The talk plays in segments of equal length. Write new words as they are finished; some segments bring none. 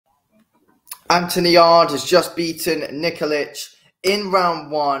Anthony Yarde has just beaten Nikolic in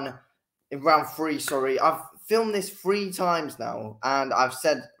round three, sorry. I've filmed this 3 times now, and I've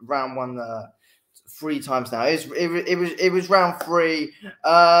said round one 3 times now. It was round three.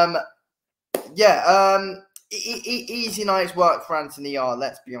 Easy night's work for Anthony Yarde,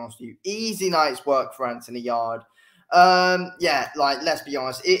 let's be honest with you. Easy night's work for Anthony Yarde. Let's be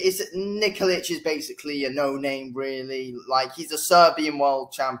honest. Nikolic is basically a no-name, really. Like, he's a Serbian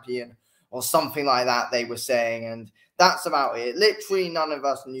world champion or something like that, they were saying, and that's about it. Literally, none of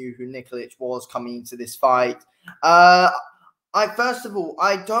us knew who Nikolic was coming into this fight. First of all,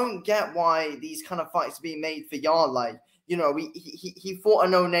 I don't get why these kind of fights are being made for Yarde. Like, you know, he fought a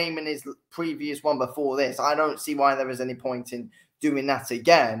no-name in his previous one before this. I don't see why there is any point in doing that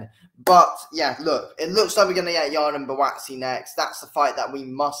again. But, yeah, look, it looks like we're going to get Yarde and Buatsi next. That's the fight that we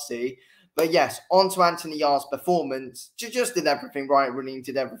must see. But, yes, on to Anthony Yarde's performance. Just did everything right, really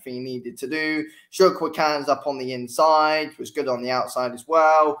did everything he needed to do. Shook with hands up on the inside, was good on the outside as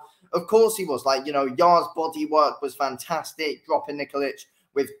well. Of course he was. Like, you know, Yarde's body work was fantastic, dropping Nikolic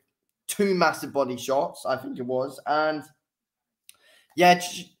with 2 massive body shots, I think it was. And, yeah,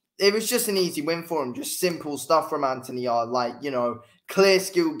 it was just an easy win for him. Just simple stuff from Anthony Yarde. Like, you know, clear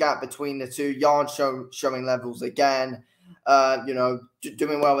skill gap between the two. Yarde showing levels again. You know,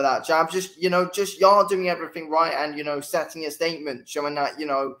 doing well with that jab. Just Yarde doing everything right and, you know, setting a statement, showing that, you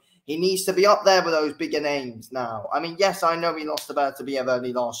know, he needs to be up there with those bigger names now. I mean, yes, I know he lost to Beterbiev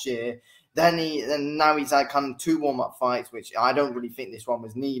early last year. Then now he's had kind of 2 warm-up fights, which I don't really think this one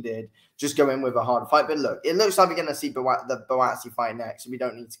was needed. Just go in with a hard fight. But look, it looks like we're going to see the Buatsi fight next, so we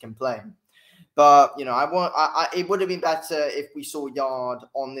don't need to complain. But, you know, it would have been better if we saw Yarde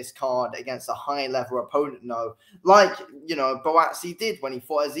on this card against a high-level opponent, no. Like, you know, Buatsi did when he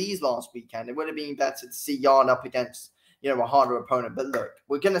fought Aziz last weekend. It would have been better to see Yarde up against, you know, a harder opponent. But look,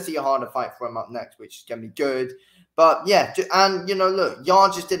 we're going to see a harder fight for him up next, which is going to be good. But, yeah, and, you know, look,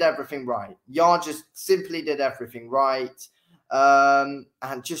 Yarde just did everything right. Yarde just simply did everything right. And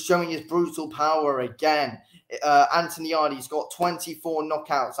just showing his brutal power again. Anthony Yarde, he's got 24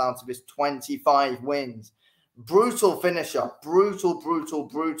 knockouts out of his 25 wins. Brutal finisher.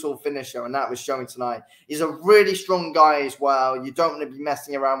 Brutal finisher. And that was showing tonight. He's a really strong guy as well. You don't want to be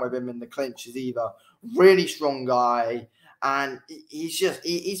messing around with him in the clinches either. Really strong guy. And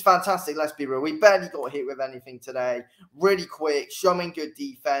he's fantastic, let's be real. We barely got hit with anything today. Really quick, showing good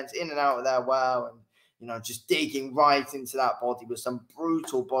defense, in and out of there well. And, you know, just digging right into that body with some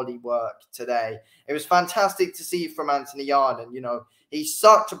brutal body work today. It was fantastic to see from Anthony Yarde. And, you know, he's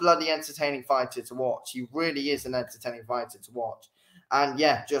such a bloody entertaining fighter to watch. He really is an entertaining fighter to watch. And,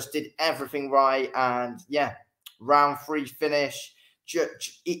 yeah, just did everything right. And, yeah, round 3 finish.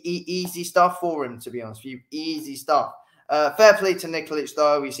 Easy stuff for him, to be honest with you. Easy stuff. Fair play to Nikolic,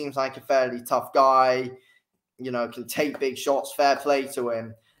 though. He seems like a fairly tough guy. You know, can take big shots. Fair play to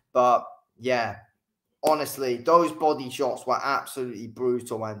him. But, yeah, honestly, those body shots were absolutely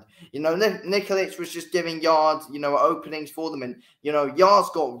brutal. And, you know, Nikolic was just giving Yarde, you know, openings for them. And, you know, Yarde's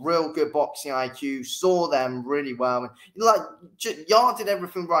got real good boxing IQ, saw them really well. And, like, Yarde did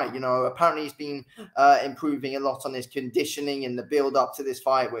everything right. You know, apparently he's been improving a lot on his conditioning in the build-up to this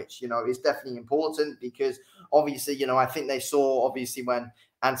fight, which, you know, is definitely important because, obviously, you know, I think they saw, obviously, when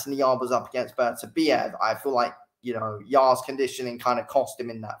Anthony Yarde was up against Beterbiev, I feel like, you know, Yarde's conditioning kind of cost him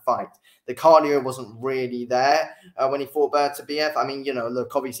in that fight. The cardio wasn't really there when he fought Beterbiev. I mean, you know,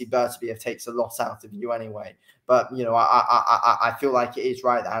 look, obviously Beterbiev takes a lot out of you anyway. But, you know, I feel like it is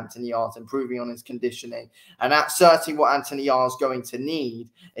right that Anthony Yarde's improving on his conditioning. And that's certainly what Anthony Yarde's going to need,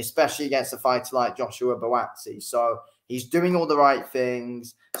 especially against a fighter like Joshua Buatsi. So he's doing all the right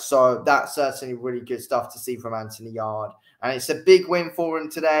things. So that's certainly really good stuff to see from Anthony Yarde. And it's a big win for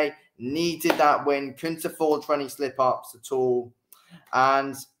him today. Needed that win. Couldn't afford for any slip-ups at all.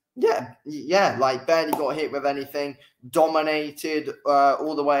 And, yeah, like barely got hit with anything. Dominated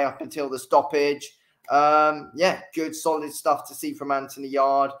all the way up until the stoppage. Yeah, good, solid stuff to see from Anthony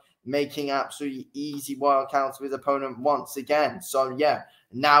Yarde. Making absolutely easy work out of his opponent once again. So, yeah,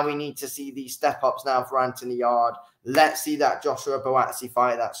 now we need to see these step-ups now for Anthony Yarde. Let's see that Joshua Buatsi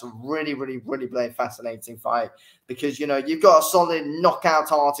fight. That's a really fascinating fight because, you know, you've got a solid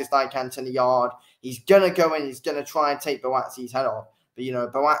knockout artist like Anthony Yarde. He's going to go in. He's going to try and take Buatsi's head off. But, you know,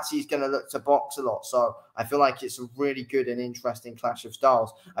 Buatsi's going to look to box a lot. So I feel like it's a really good and interesting clash of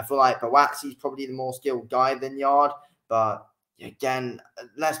styles. I feel like Buatsi's probably the more skilled guy than Yarde. But, again,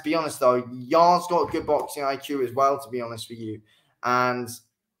 let's be honest, though. Yarde's got good boxing IQ as well, to be honest with you. And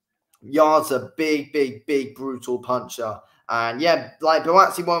Yarde's a big, brutal puncher. And, yeah, like,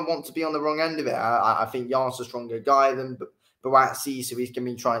 Buatsi won't want to be on the wrong end of it. I think Yarde's a stronger guy than Buatsi, so he's going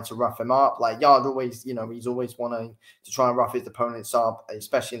to be trying to rough him up. Like Yarde always, he's always wanting to try and rough his opponents up,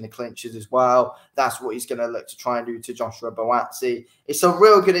 especially in the clinches as well. That's what he's going to look to try and do to Joshua Buatsi. It's a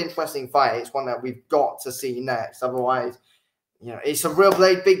real good, interesting fight. It's one that we've got to see next. Otherwise, it's a real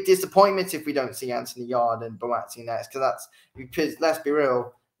big disappointment if we don't see Anthony Yarde and Buatsi next, because let's be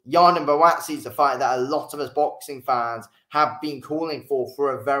real, Yarde and Buatsi is a fight that a lot of us boxing fans have been calling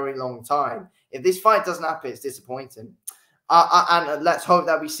for a very long time. If this fight doesn't happen, it's disappointing. And let's hope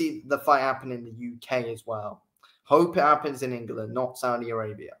that we see the fight happen in the UK as well. Hope it happens in England, not Saudi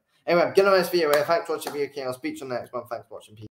Arabia. Anyway, I'm going to end this video here. Thanks for watching the video. I'll speak to you on the next one. Thanks for watching. Peace.